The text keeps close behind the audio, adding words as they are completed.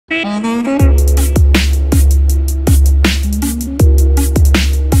What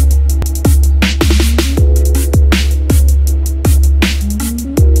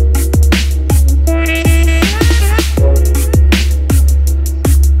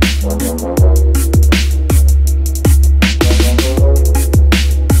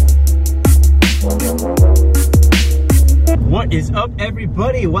is up,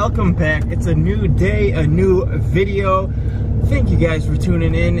 everybody? Welcome back. It's a new day, a new video. Thank you guys for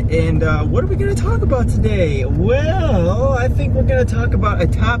tuning in. And what are we going to talk about today? Well, I think we're going to talk about a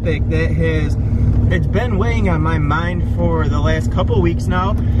topic that it's been weighing on my mind for the last couple weeks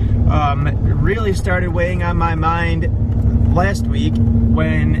now. It really started weighing on my mind last week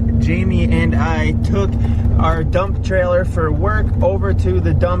when Jamie and I took our dump trailer for work over to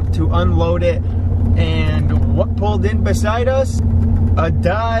the dump to unload it. And what pulled in beside us? A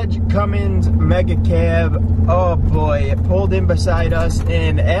Dodge Cummins mega cab. Oh boy, it pulled in beside us.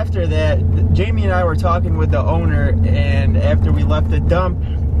 And after that, Jamie and I were talking with the owner, and after we left the dump,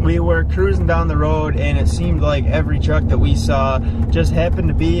 we were cruising down the road, and it seemed like every truck that we saw just happened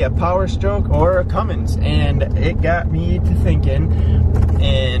to be a Power Stroke or a Cummins. And it got me to thinking,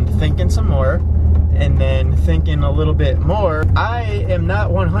 and thinking some more, and then thinking a little bit more. I am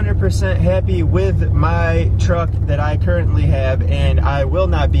not 100% happy with my truck that I currently have, and I will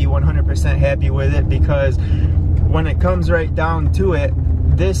not be 100% happy with it, because when it comes right down to it,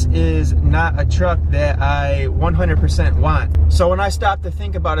 this is not a truck that I 100% want. So when I stop to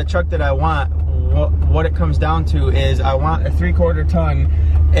think about a truck that I want, what it comes down to is I want a 3/4 ton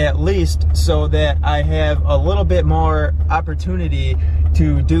at least, so that I have a little bit more opportunity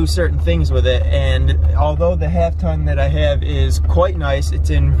to do certain things with it. And although the 1/2 ton that I have is quite nice, it's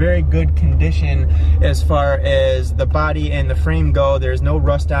in very good condition as far as the body and the frame go. There's no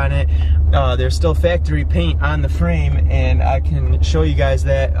rust on it. There's still factory paint on the frame, and I can show you guys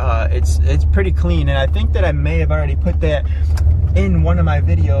that it's pretty clean. And I think that I may have already put that in one of my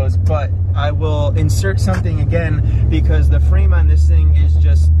videos, but I will insert something again, because the frame on this thing is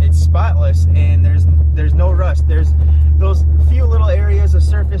just, it's spotless, and there's no rust. There's those few little areas of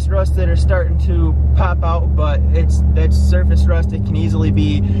surface rust that are starting to pop out, but that's surface rust. It can easily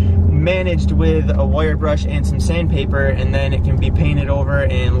be managed with a wire brush and some sandpaper, and then it can be painted over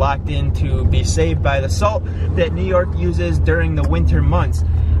and locked in to be saved by the salt that New York uses during the winter months.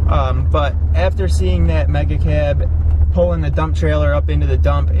 But after seeing that mega cab pulling the dump trailer up into the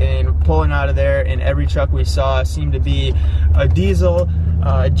dump and pulling out of there, and every truck we saw seemed to be a diesel,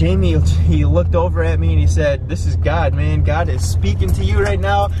 Jamie, he looked over at me and he said, "This is God, man. God is speaking to you right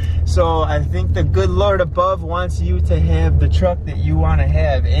now." So I think the good Lord above wants you to have the truck that you want to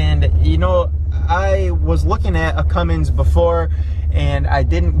have. And you know, I was looking at a Cummins before, and I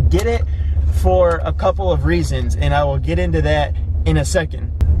didn't get it for a couple of reasons, and I will get into that in a second.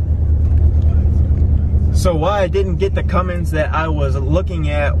 So why I didn't get the Cummins that I was looking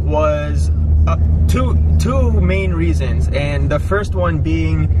at was two main reasons. And the first one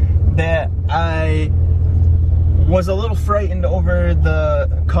being that I was a little frightened over the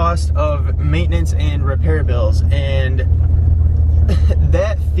cost of maintenance and repair bills. And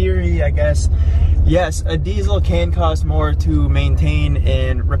that theory, I guess, yes, a diesel can cost more to maintain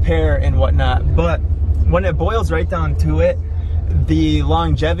and repair and whatnot, but when it boils right down to it, the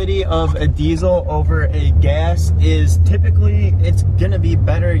longevity of a diesel over a gas is typically, it's gonna be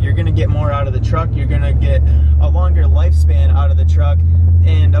better. You're gonna get more out of the truck. You're gonna get a longer lifespan out of the truck.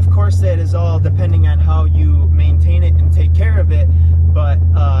 And of course, that is all depending on how you maintain it and take care of it. But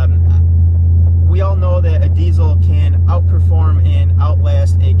we all know that a diesel can outperform and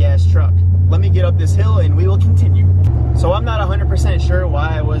outlast a gas truck. Let me get up this hill and we will continue. So I'm not 100% sure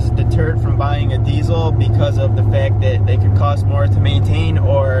why I was deterred from buying a diesel, because of the fact that they could cost more to maintain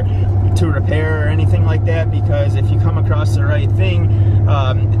or to repair or anything like that. Because if you come across the right thing,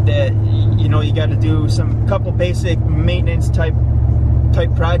 that you know, you got to do some couple basic maintenance type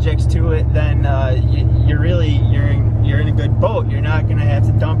projects to it, then you're in a good boat. You're not going to have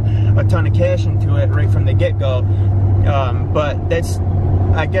to dump a ton of cash into it right from the get-go. But that's,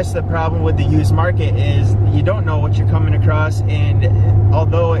 I guess, the problem with the used market is you don't know what you're coming across. And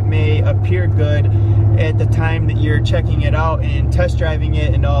although it may appear good at the time that you're checking it out and test driving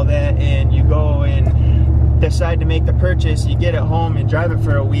it and all that, and you go and decide to make the purchase, you get it home and drive it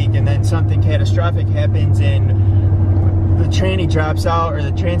for a week, and then something catastrophic happens and the tranny drops out, or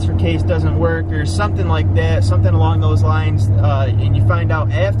the transfer case doesn't work, or something like that, something along those lines, and you find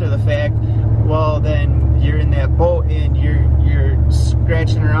out after the fact, well, then you're in that boat and you're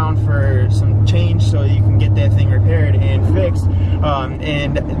scratching around for some change so you can get that thing repaired and fixed.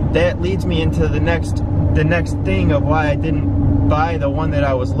 And that leads me into the next thing of why I didn't by the one that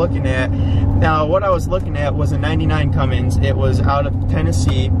I was looking at. Now, what I was looking at was a 99 Cummins. It was out of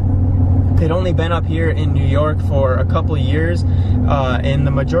Tennessee. It had only been up here in New York for a couple of years, and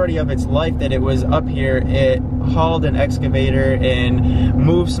the majority of its life that it was up here, it hauled an excavator and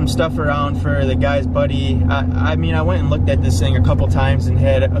moved some stuff around for the guy's buddy. I mean, I went and looked at this thing a couple times and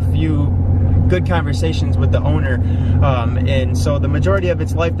had a few good conversations with the owner, and so the majority of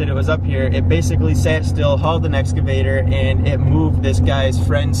its life that it was up here, it basically sat still, hauled an excavator, and it moved this guy's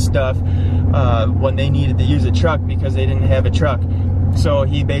friend's stuff when they needed to use a truck because they didn't have a truck. So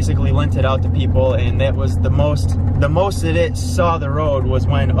he basically lent it out to people, and that was the most that it saw the road was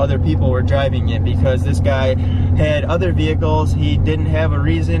when other people were driving it, because this guy had other vehicles. He didn't have a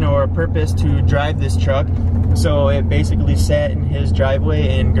reason or a purpose to drive this truck, so it basically sat in his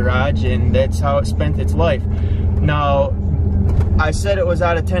driveway and garage, and that's how it spent its life. Now, I said it was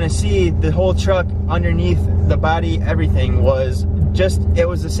out of Tennessee. The whole truck, underneath the body, everything was just, it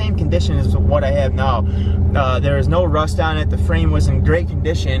was the same condition as what I have now. There was no rust on it. The frame was in great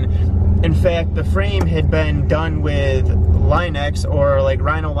condition. In fact, the frame had been done with Line-X, or like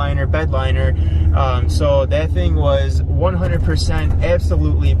Rhino liner, bed liner. So that thing was 100%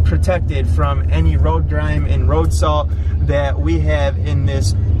 absolutely protected from any road grime and road salt that we have in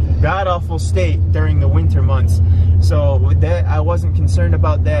this god-awful state during the winter months. So with that, I wasn't concerned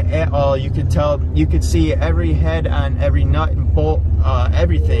about that at all. You could tell, you could see every head on every nut and bolt,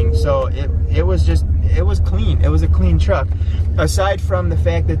 everything. So it was just, it was clean. It was a clean truck. Aside from the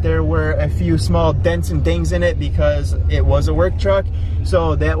fact that there were a few small dents and dings in it because it was a work truck.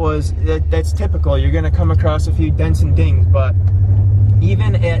 So that's typical. You're gonna come across a few dents and dings, but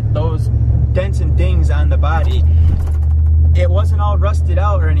even at those dents and dings on the body, it wasn't all rusted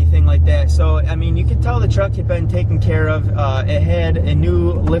out or anything like that. So, I mean, you could tell the truck had been taken care of. It had a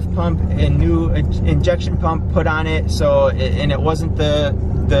new lift pump and new injection pump put on it. So, and it wasn't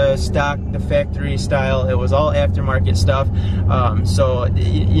the stock, the factory style. It was all aftermarket stuff. So,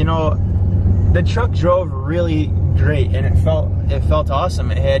 you know, the truck drove really great, and it felt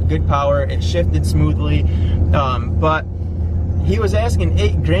awesome. It had good power. It shifted smoothly. But he was asking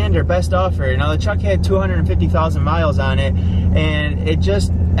 $8 grand or best offer. Now, the truck had 250,000 miles on it, and it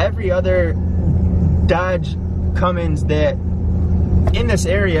just, every other Dodge Cummins that in this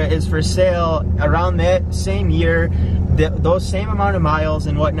area is for sale around that same year, those same amount of miles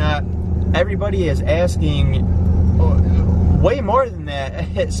and whatnot, everybody is asking way more than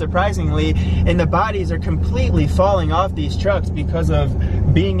that, surprisingly, and the bodies are completely falling off these trucks because of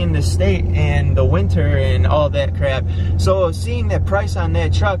being in the state and the winter and all that crap. So seeing that price on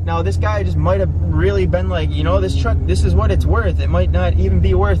that truck, now this guy just might have really been like, you know, this truck, this is what it's worth. It might not even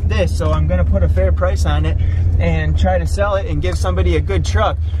be worth this, so I'm gonna put a fair price on it and try to sell it and give somebody a good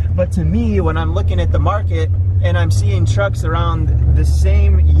truck. But to me, when I'm looking at the market and I'm seeing trucks around the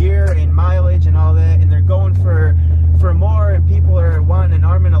same year and mileage and all that, and they're going for more, and people are wanting an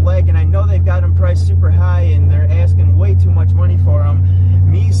arm and a leg, and I know they've got them priced super high and they're asking way too much money for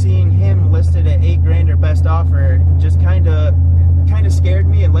them. Me seeing him listed at $8 grand or best offer just kind of scared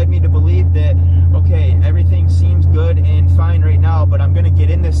me and led me to believe that, okay, everything seems good and fine right now, but I'm gonna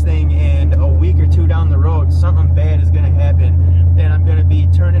get in this thing, and a week or two down the road, something bad is gonna happen, and I'm gonna be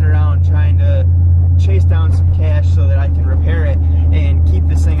turning around trying to chase down some cash so that I can repair it and keep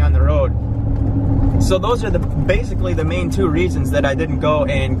this thing on the road. So those are basically the main two reasons that I didn't go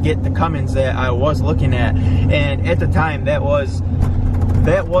and get the Cummins that I was looking at. And at the time, that was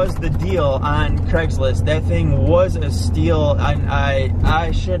the deal on Craigslist. That thing was a steal.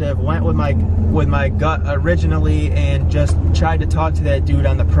 I should have went with my gut originally and just tried to talk to that dude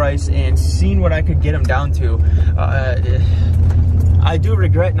on the price and seen what I could get him down to. I do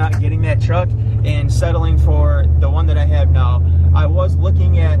regret not getting that truck and settling for the one that I have now. I was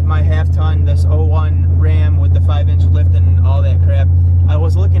looking at my half-ton, this 01 Ram with the 5-inch lift and all that crap. I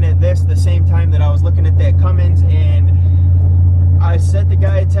was looking at this the same time that I was looking at that Cummins, and I sent the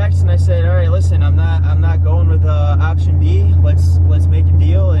guy a text and I said, all right, listen, I'm not going with option B. Let's make a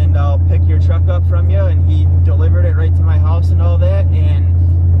deal, and I'll pick your truck up from you. And he delivered it right to my house and all that,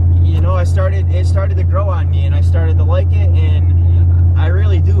 and you know, it started to grow on me, and I started to like it, and I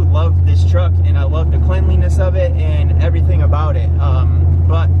really do love this truck, and I love the cleanliness of it and everything about it.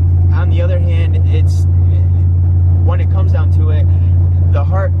 But on the other hand, when it comes down to it, the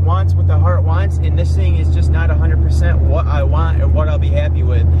heart wants what the heart wants, and this thing is just not 100% what I want or what I'll be happy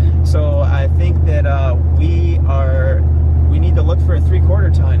with. So I think that we need to look for a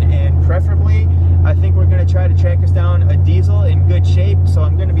 3/4 ton, and preferably, I think we're going to try to track us down a diesel in good shape. So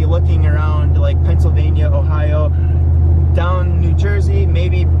I'm going to be looking around like Pennsylvania, Ohio, down New Jersey,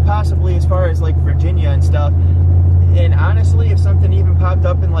 maybe possibly as far as like Virginia and stuff. And honestly, if something even popped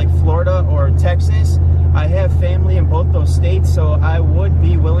up in like Florida or Texas, I have family in both those states, so I would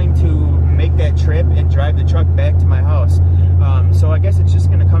be willing to make that trip and drive the truck back to my house. So I guess it's just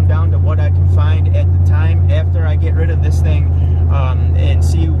going to come down to what I can find at the time after I get rid of this thing, and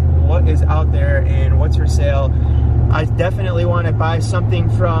see what is out there and what's for sale. I definitely want to buy something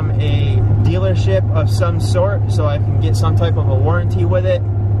from a dealership of some sort so I can get some type of a warranty with it,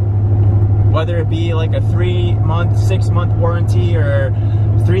 whether it be like a 3-month, 6-month warranty or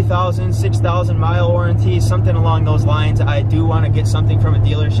 3,000, 6,000 mile warranty, something along those lines. I do want to get something from a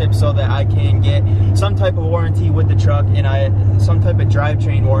dealership so that I can get some type of warranty with the truck, and some type of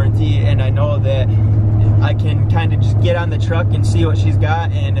drivetrain warranty, and I know that I can kind of just get on the truck and see what she's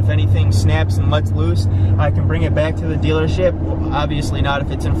got, and if anything snaps and lets loose, I can bring it back to the dealership. Obviously not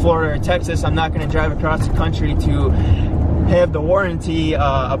if it's in Florida or Texas. I'm not going to drive across the country to have the warranty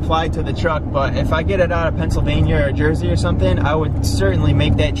applied to the truck, but if I get it out of Pennsylvania or Jersey or something, I would certainly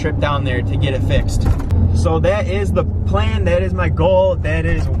make that trip down there to get it fixed. So that is the plan, that is my goal, that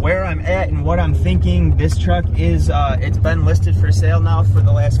is where I'm at and what I'm thinking. This truck is, it's been listed for sale now for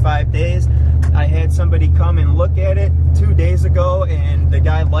the last 5 days. I had somebody come and look at it 2 days ago, and the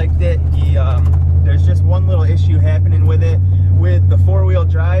guy liked it. There's just one little issue happening with it. With the 4-wheel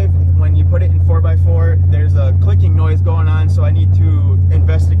drive, when you put it in 4x4, there's a clicking noise going on, so I need to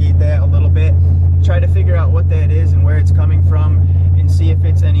investigate that a little bit, try to figure out what that is and where it's coming from, and see if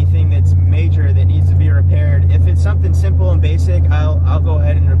it's anything that's major that needs to be repaired. If it's something simple and basic, I'll go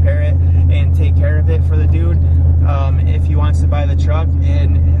ahead and repair it and take care of it for the dude, if he wants to buy the truck,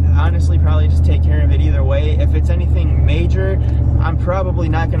 and honestly probably just take care of it either way. If it's anything major, I'm probably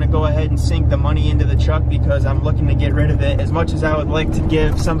not going to go ahead and sink the money into the truck because I'm looking to get rid of it. As much as I would like to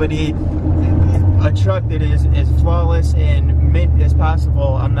give somebody a truck that is as flawless and mint as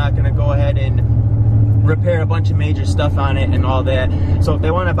possible, I'm not going to go ahead and repair a bunch of major stuff on it and all that. So if they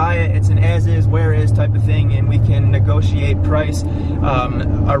want to buy it, it's an as is, where is type of thing, and we can negotiate price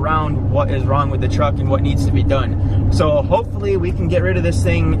around what is wrong with the truck and what needs to be done. So hopefully we can get rid of this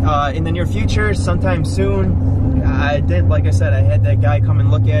thing in the near future, sometime soon. Like I said, I had that guy come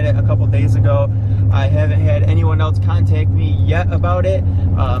and look at it a couple days ago. I haven't had anyone else contact me yet about it,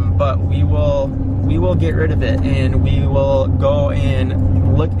 but we will get rid of it, and we will go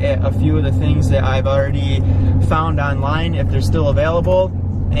and look at a few of the things that I've already found online if they're still available.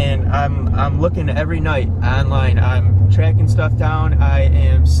 And I'm looking every night online. I'm tracking stuff down. I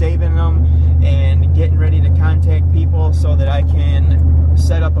am saving them and getting ready to contact people so that I can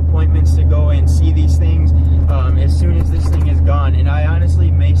set up appointments to go and see these things as soon as this thing is gone. And I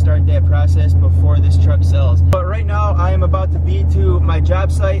honestly may start that process before this truck sells. But right now I am about to be to my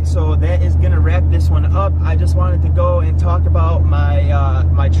job site, so that is gonna wrap this one up. I just wanted to go and talk about my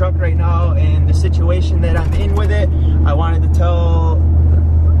my truck right now and the situation that I'm in with it. I wanted to tell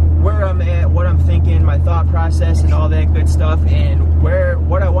where I'm at, what I'm thinking, my thought process and all that good stuff, and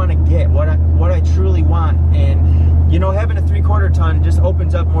what I want to get, what I truly want. And you know, having a 3/4 ton just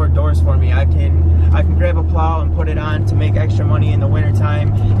opens up more doors for me. I can grab a plow and put it on to make extra money in the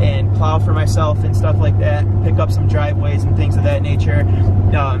wintertime and plow for myself and stuff like that, pick up some driveways and things of that nature.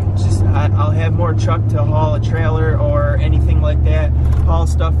 I'll have more truck to haul a trailer or anything like that, haul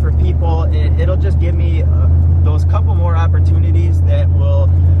stuff for people. It'll just give me those couple more opportunities that will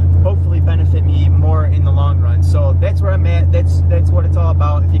hopefully benefit me more in the long run. So that's where I'm at. That's what it's all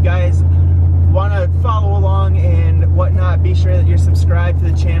about. If you guys want to follow along and whatnot, be sure that you're subscribed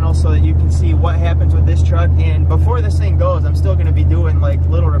to the channel so that you can see what happens with this truck. And before this thing goes, I'm still going to be doing like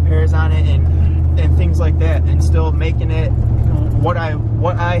little repairs on it and things like that, and still making it what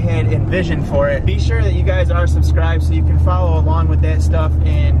I had envisioned for it. Be sure that you guys are subscribed so you can follow along with that stuff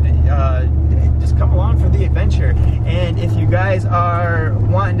and just come along for the adventure. And if you guys are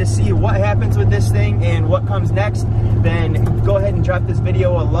wanting to see what happens with this thing and what comes next, then go ahead and drop this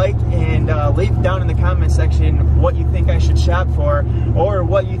video a like and leave down in the comment section what you think I should shop for, or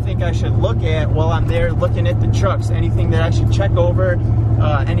what you think I should look at while I'm there looking at the trucks. Anything that I should check over,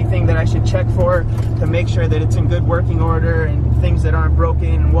 anything that I should check for to make sure that it's in good working order, and things that aren't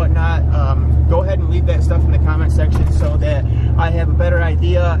broken and whatnot. Go ahead and leave that stuff in the comment section so that I have a better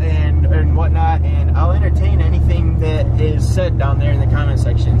idea and whatnot, and I'll entertain anything that is said down there in the comment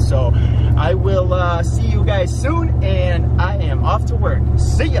section. So I will see you guys soon, and I am off to work.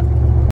 See ya!